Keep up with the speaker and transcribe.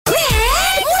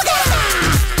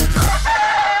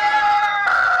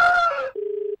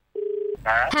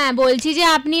হ্যাঁ বলছি যে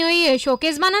আপনি ওই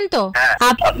শোকেস বানান তো?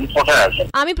 আপনি কোথায় আছেন?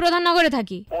 আমি প্রধাননগরে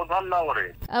থাকি। প্রধাননগরে?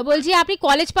 বলছি আপনি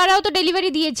কলেজ পাড়াও তো ডেলিভারি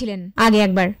দিয়েছিলেন আগে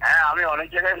একবার। হ্যাঁ আমি অনেক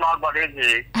জায়গায় মাল পাঠিয়েছি।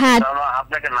 হ্যাঁ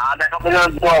আপনাকে না দেখা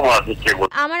পর্যন্ত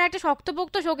আমার একটা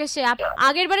শক্তপোক্ত শোকেস চাই।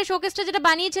 আগের বারে শোকেসটা যেটা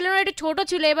বানিয়েছিলেন ওটা একটু ছোট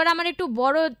ছিল, এবার আমার একটু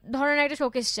বড় ধরনের একটা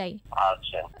শোকেস চাই।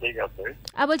 আচ্ছা ঠিক আছে।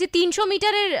 বলছি 300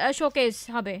 মিটারের শোকেস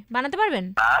হবে, বানাতে পারবেন?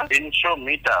 300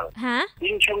 মিটার? হ্যাঁ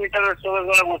 300 মিটারের শোকেস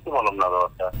মানে বুঝতে পারলাম না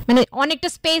ব্যাপারটা। মানে অনেকটা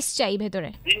স্পেস চাই ভেতরে।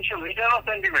 300 মিটার না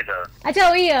সেন্টিমিটার? আচ্ছা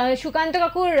ওই সুকান্ত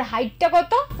কাকুর হাইটটা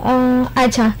কত?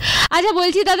 আচ্ছা আচ্ছা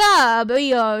বলছি দাদা ওই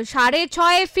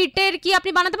 6.5 ফিটের কি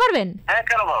আপনি বানাতে পারবেন? হ্যাঁ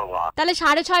কেন পারবো না। তাহলে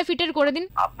 6.5 ফিটের করে দিন।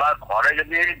 আপনার ঘরে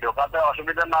যদি ঢোকাতে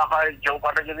অসুবিধা না হয়,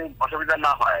 চৌকাটে যদি অসুবিধা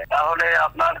না হয়, তাহলে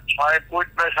আপনার 6 ফুট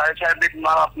বা 6.5 ফিট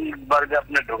মাল আপনি বাড়িতে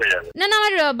আপনি ঢুকে যাবে। না না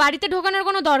আমার বাড়িতে ঢোকানোর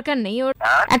কোনো দরকার নেই, ওর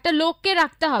একটা লোককে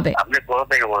রাখতে হবে। আপনি কোথা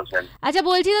থেকে বলছেন? আচ্ছা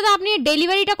বলছি দাদা আপনি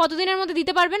ডেলিভারিটা কতদিনের মধ্যে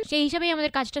দিতে পারবেন? সেই হিসাবেই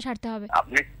আমাদের কাজটা সারতে হবে।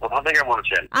 আপনি কোথা থেকে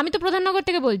বলছেন? আমি তো প্রধাননগর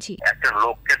থেকে বলছি। একটা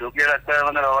লোককে ঢুকিয়ে রাখতে হবে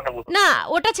মানে ব্যাপারটা বুঝতে। না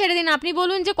ওটা ছেড়ে দিন, আপনি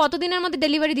বলুন যে কতদিনের মধ্যে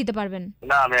ডেলিভারি দিতে পারবেন।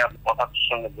 না আমি কথার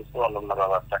সঙ্গে বুঝতে পারলাম না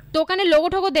ব্যাপারটা। দোকানে লোগো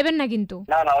ঠোগো দেবেন না কিন্তু।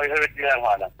 না না ওইভাবে ক্লিয়ার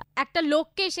হয় না। একটা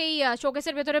লোককে সেই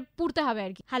শোকেসের ভেতরে পুরতে হবে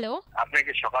আর কি। হ্যালো আপনি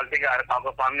কি সকাল থেকে আর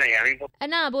কাউকে পান নাই? আমি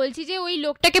না বলছি যে ওই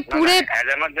লোকটাকে পুরে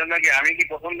আমার জন্য কি আমি কি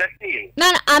প্রথম ব্যক্তি? না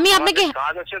না আমি আপনাকে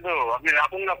কাজ আছে তো, আপনি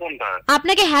রাখুন না ফোনটা।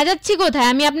 আপনাকে হ্যাজাচ্ছি কোথায়?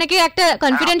 আমি আপনাকে একটা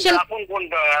কনফিডেন্সিয়াল রাখুন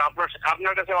ফোনটা।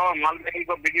 আপনার কাছে আমার মাল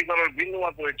বিক্রি করার বিন্দু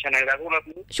মাত্র ইচ্ছা নাই, রাখুন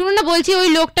আপনি। শুনুন না বলছি ওই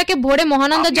লোকটাকে ভোরে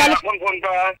মহানন্দ জল। রাখুন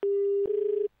ফোনটা।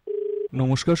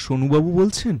 নমস্কার, সোনুবাবু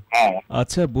বলছেন? হ্যাঁ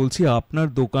আচ্ছা বলছি আপনার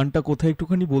দোকানটা কোথায়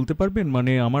একটুখানি বলতে পারবেন?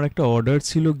 মানে আমার একটা অর্ডার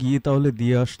ছিল, গিয়ে তাহলে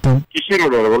দিয়ে আসতাম। কিসের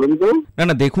অর্ডার বলুন তো?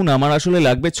 না দেখুন আমার আসলে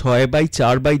লাগবে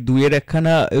 6x4x2 এর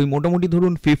একখানা ওই মোটামুটি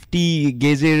ধরুন 50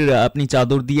 গেজের আপনি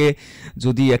চাদর দিয়ে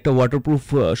যদি একটা ওয়াটারপ্রুফ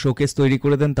শোকেস তৈরি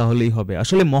করে দেন তাহলেই হবে।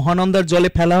 আসলে মহানন্দার জলে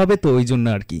ফেলা হবে তো ওই জন্য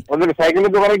আর কি। ওদের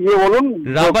সাইকেলের দোকানে গিয়ে বলুন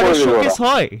রাবারের শোকেস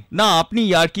হয় না? আপনি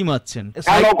ইয়ার্কি মারছেন?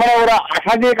 ওখানে ওরা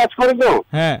আঠা দিয়ে কাজ করে তো,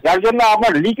 হ্যাঁ যার জন্য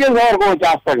আপনার লিকেজ হওয়ার কোনো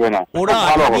চান্স থাকবে না। ওরা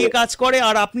আঠা দিয়ে কাজ করে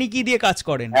আর আপনি কি দিয়ে কাজ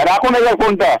করেন? রাখুন এবার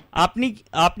ফোনটা।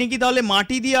 আপনি কি তাহলে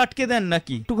মাটি দিয়ে আটকে দেন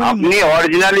নাকি? আপনি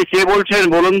অরিজিনালি কে বলছেন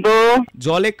বলুন তো?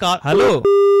 জলে হ্যালো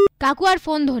কাকু আর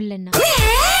ফোন ধরলেন না।